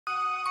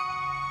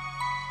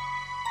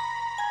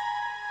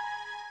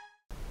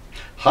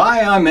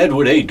Hi, I'm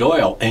Edward A.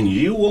 Doyle, and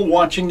you are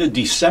watching the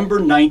December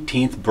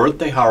 19th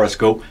birthday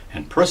horoscope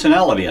and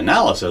personality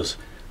analysis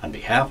on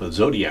behalf of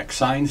Zodiac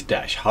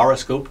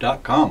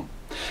Signs-Horoscope.com.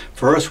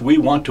 First, we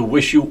want to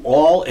wish you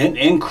all an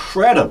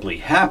incredibly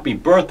happy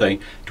birthday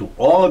to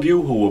all of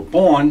you who were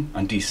born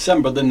on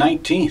December the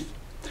 19th.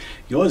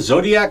 Your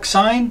zodiac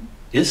sign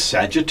is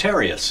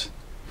Sagittarius.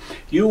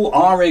 You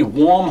are a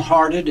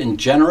warm-hearted and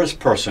generous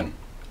person.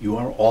 You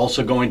are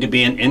also going to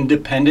be an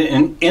independent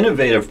and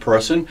innovative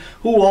person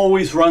who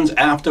always runs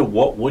after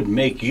what would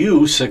make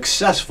you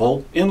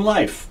successful in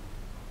life.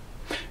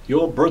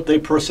 Your birthday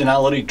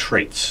personality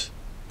traits.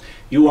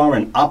 You are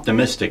an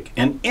optimistic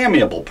and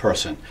amiable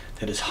person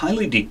that is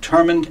highly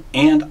determined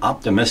and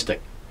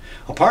optimistic.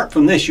 Apart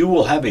from this, you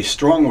will have a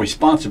strong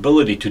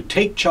responsibility to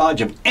take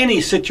charge of any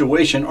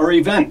situation or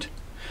event.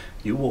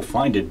 You will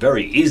find it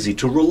very easy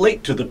to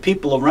relate to the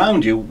people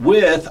around you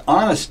with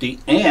honesty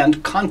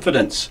and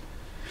confidence.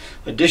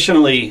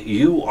 Additionally,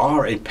 you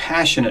are a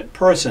passionate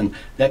person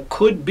that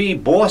could be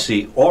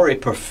bossy or a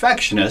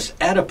perfectionist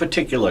at a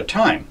particular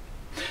time.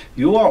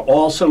 You are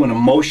also an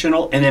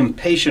emotional and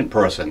impatient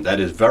person that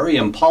is very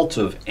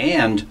impulsive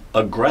and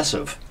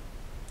aggressive.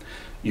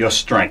 Your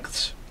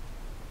strengths.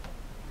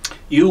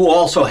 You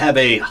also have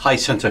a high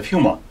sense of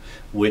humor,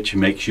 which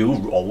makes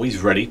you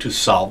always ready to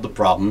solve the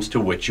problems to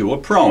which you are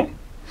prone.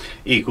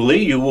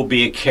 Equally, you will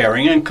be a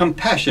caring and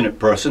compassionate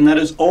person that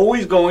is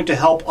always going to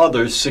help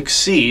others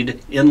succeed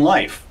in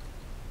life.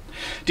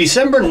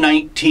 December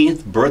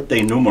 19th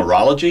birthday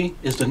numerology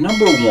is the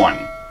number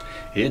 1.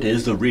 It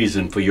is the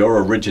reason for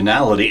your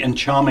originality and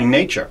charming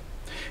nature.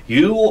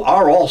 You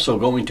are also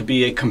going to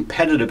be a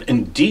competitive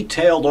and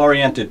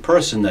detailed-oriented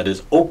person that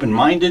is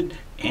open-minded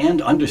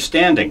and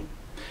understanding.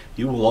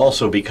 You will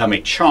also become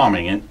a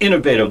charming and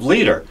innovative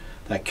leader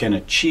that can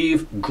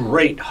achieve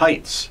great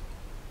heights.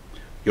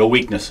 Your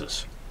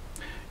weaknesses.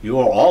 You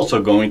are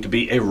also going to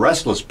be a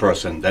restless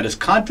person that is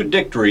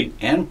contradictory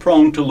and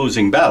prone to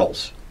losing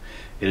battles.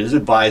 It is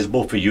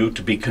advisable for you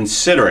to be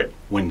considerate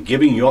when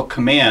giving your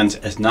commands,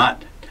 as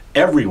not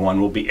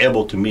everyone will be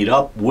able to meet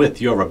up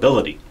with your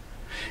ability.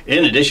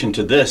 In addition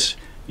to this,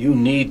 you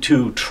need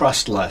to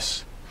trust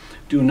less.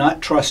 Do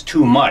not trust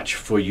too much,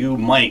 for you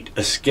might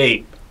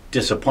escape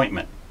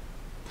disappointment.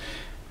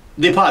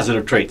 The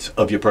positive traits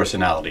of your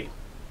personality.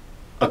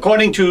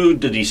 According to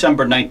the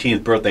December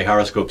 19th birthday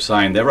horoscope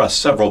sign, there are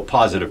several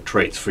positive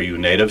traits for you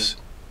natives.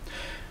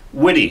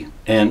 Witty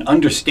and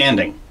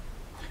understanding.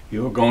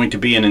 You are going to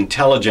be an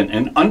intelligent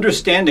and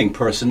understanding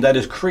person that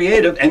is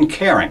creative and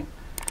caring.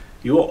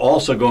 You are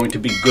also going to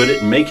be good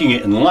at making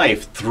it in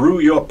life through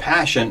your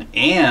passion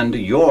and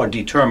your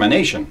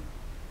determination.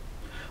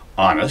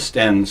 Honest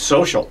and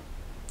social.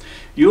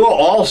 You are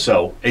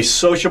also a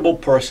sociable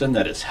person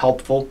that is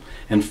helpful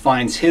and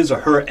finds his or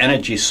her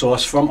energy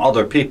source from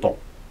other people.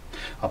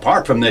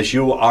 Apart from this,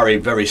 you are a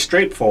very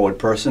straightforward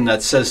person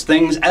that says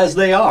things as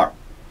they are.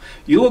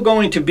 You are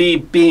going to be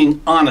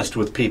being honest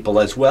with people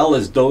as well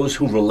as those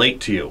who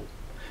relate to you.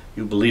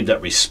 You believe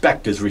that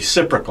respect is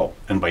reciprocal,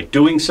 and by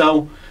doing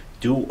so,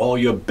 do all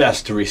your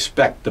best to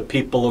respect the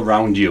people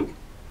around you.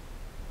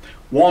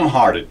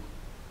 Warm-hearted.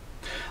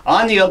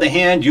 On the other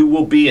hand, you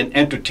will be an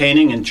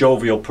entertaining and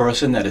jovial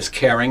person that is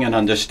caring and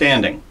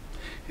understanding.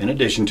 In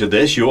addition to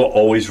this, you are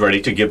always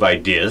ready to give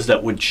ideas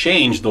that would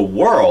change the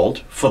world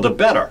for the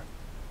better.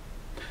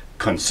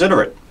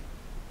 Considerate.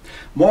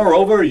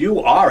 Moreover, you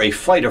are a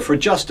fighter for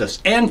justice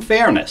and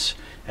fairness,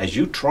 as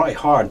you try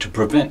hard to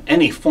prevent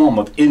any form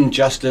of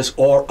injustice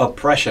or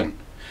oppression.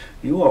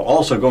 You are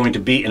also going to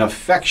be an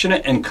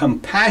affectionate and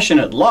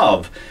compassionate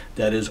love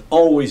that is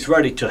always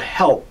ready to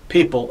help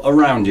people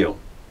around you.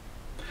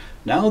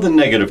 Now the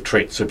negative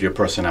traits of your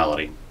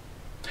personality.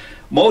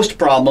 Most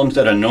problems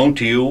that are known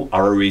to you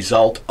are a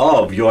result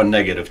of your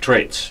negative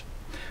traits.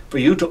 For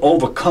you to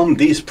overcome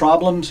these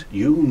problems,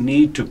 you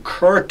need to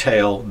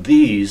curtail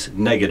these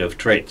negative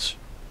traits.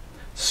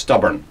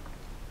 Stubborn.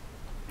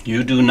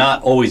 You do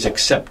not always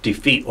accept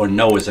defeat or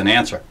no as an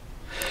answer.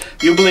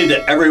 You believe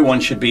that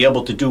everyone should be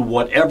able to do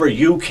whatever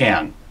you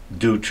can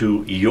due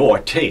to your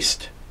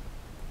taste.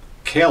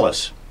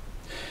 Careless.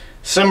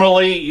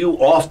 Similarly,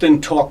 you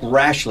often talk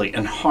rashly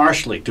and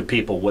harshly to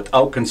people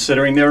without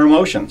considering their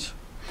emotions.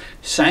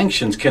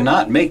 Sanctions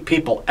cannot make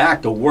people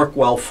act or work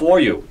well for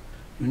you.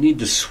 You need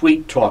to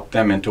sweet talk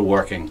them into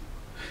working.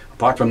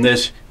 Apart from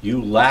this, you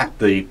lack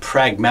the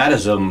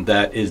pragmatism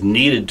that is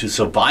needed to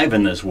survive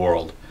in this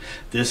world.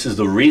 This is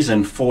the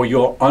reason for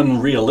your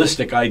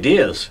unrealistic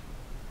ideas.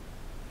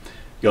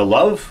 Your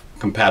love,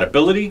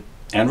 compatibility,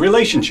 and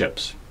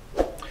relationships.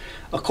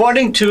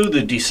 According to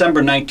the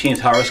December 19th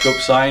horoscope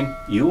sign,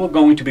 you are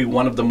going to be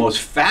one of the most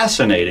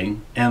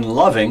fascinating and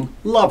loving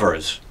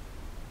lovers.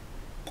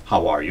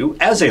 How are you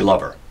as a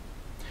lover?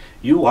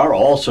 You are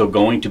also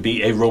going to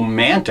be a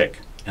romantic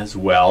as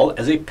well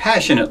as a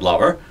passionate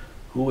lover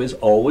who is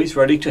always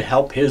ready to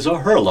help his or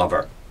her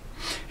lover.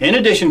 In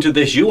addition to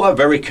this, you are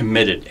very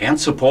committed and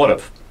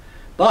supportive,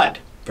 but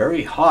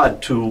very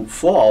hard to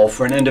fall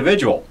for an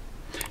individual.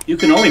 You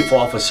can only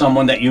fall for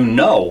someone that you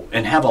know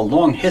and have a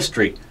long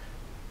history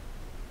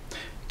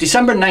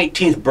December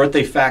 19th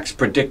birthday facts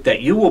predict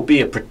that you will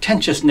be a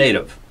pretentious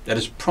native that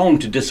is prone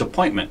to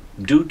disappointment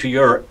due to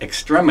your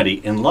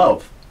extremity in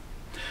love.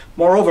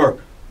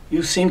 Moreover,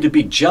 you seem to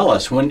be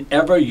jealous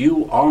whenever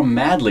you are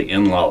madly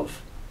in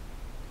love.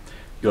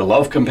 Your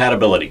love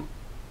compatibility.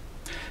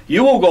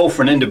 You will go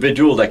for an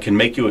individual that can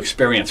make you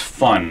experience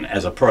fun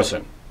as a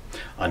person.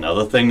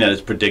 Another thing that is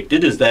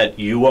predicted is that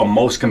you are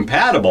most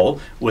compatible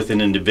with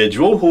an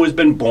individual who has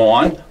been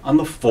born on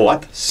the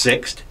 4th,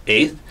 6th,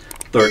 8th,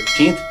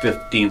 13th,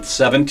 15th,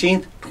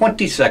 17th,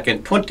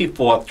 22nd,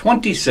 24th,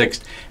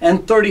 26th,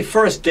 and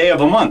 31st day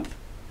of a month.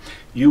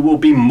 You will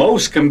be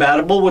most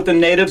compatible with the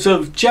natives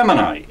of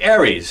Gemini,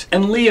 Aries,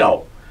 and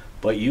Leo,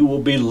 but you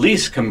will be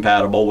least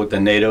compatible with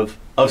the native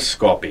of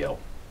Scorpio.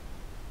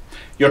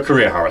 Your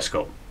career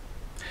horoscope.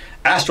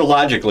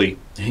 Astrologically,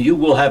 you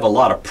will have a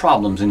lot of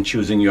problems in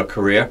choosing your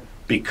career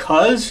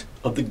because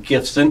of the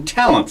gifts and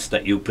talents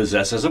that you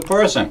possess as a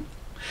person.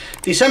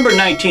 December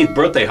 19th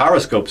birthday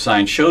horoscope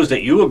sign shows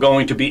that you are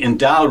going to be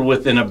endowed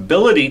with an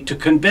ability to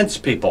convince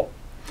people.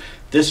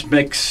 This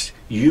makes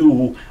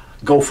you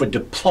go for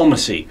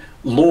diplomacy,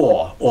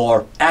 law,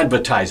 or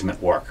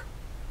advertisement work.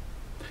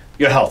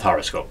 Your health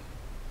horoscope.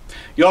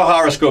 Your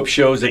horoscope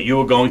shows that you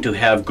are going to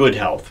have good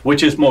health,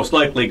 which is most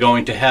likely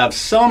going to have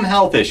some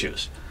health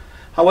issues.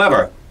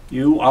 However,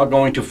 you are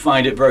going to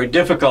find it very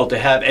difficult to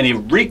have any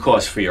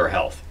recourse for your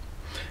health.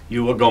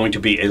 You are going to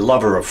be a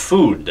lover of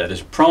food that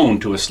is prone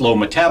to a slow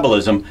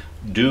metabolism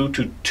due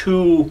to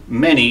too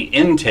many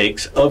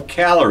intakes of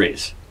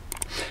calories.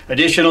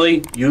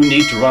 Additionally, you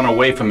need to run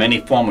away from any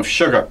form of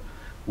sugar,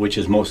 which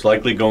is most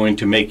likely going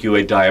to make you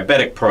a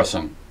diabetic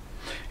person.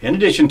 In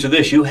addition to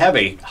this, you have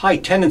a high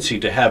tendency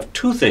to have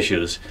tooth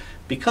issues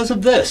because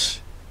of this.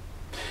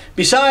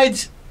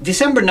 Besides,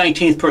 December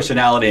 19th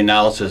personality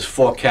analysis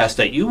forecasts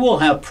that you will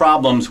have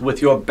problems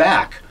with your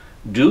back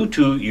due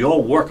to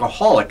your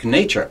workaholic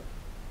nature.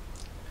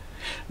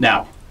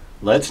 Now,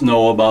 let's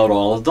know about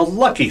all of the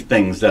lucky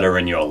things that are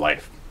in your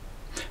life.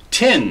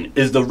 Tin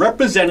is the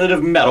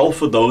representative metal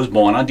for those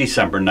born on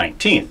December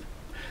 19th.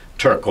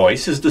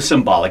 Turquoise is the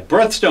symbolic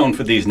birthstone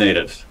for these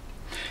natives.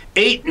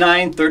 8,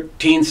 9,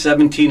 13,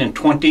 17, and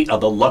 20 are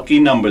the lucky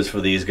numbers for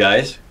these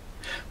guys.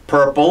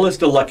 Purple is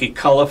the lucky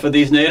color for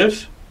these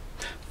natives.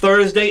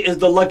 Thursday is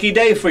the lucky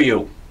day for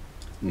you.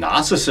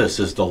 Narcissus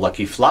is the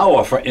lucky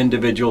flower for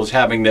individuals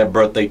having their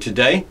birthday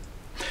today.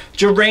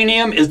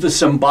 Geranium is the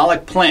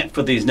symbolic plant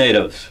for these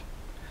natives.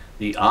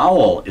 The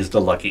owl is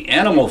the lucky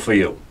animal for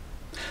you.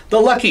 The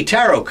lucky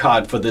tarot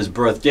card for this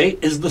birthday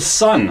is the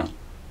sun.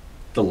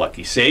 The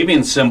lucky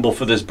Sabian symbol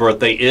for this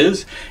birthday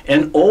is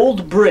an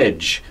old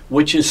bridge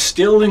which is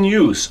still in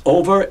use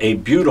over a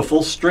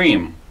beautiful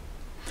stream.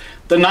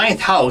 The 9th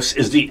house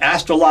is the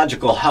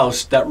astrological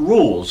house that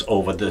rules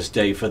over this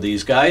day for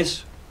these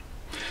guys.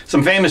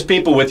 Some famous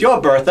people with your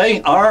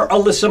birthday are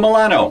Alyssa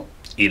Milano,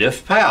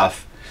 Edith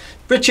Piaf,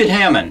 Richard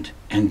Hammond,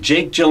 and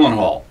Jake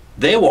Gyllenhaal.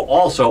 They were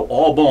also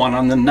all born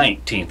on the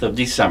 19th of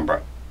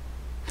December.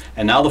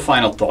 And now the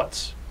final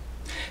thoughts.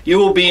 You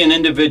will be an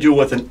individual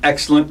with an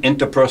excellent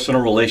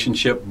interpersonal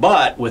relationship,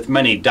 but with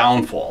many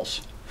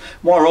downfalls.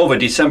 Moreover,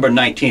 December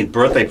 19th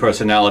birthday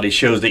personality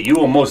shows that you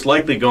are most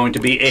likely going to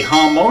be a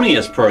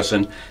harmonious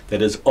person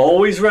that is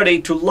always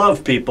ready to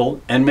love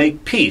people and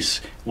make peace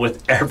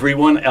with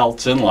everyone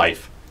else in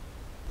life.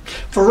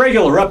 For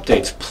regular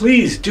updates,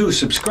 please do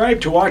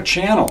subscribe to our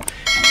channel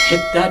and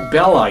hit that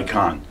bell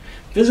icon.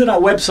 Visit our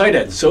website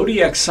at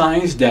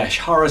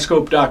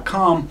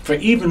zodiacsigns-horoscope.com for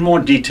even more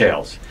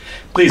details.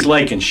 Please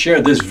like and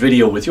share this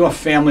video with your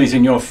families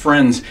and your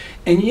friends.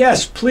 And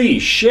yes,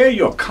 please share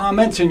your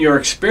comments and your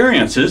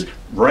experiences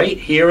right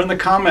here in the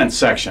comments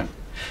section.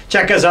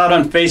 Check us out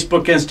on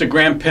Facebook,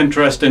 Instagram,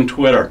 Pinterest, and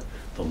Twitter.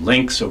 The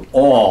links are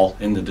all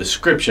in the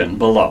description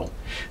below.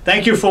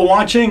 Thank you for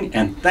watching,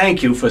 and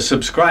thank you for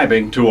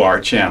subscribing to our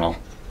channel.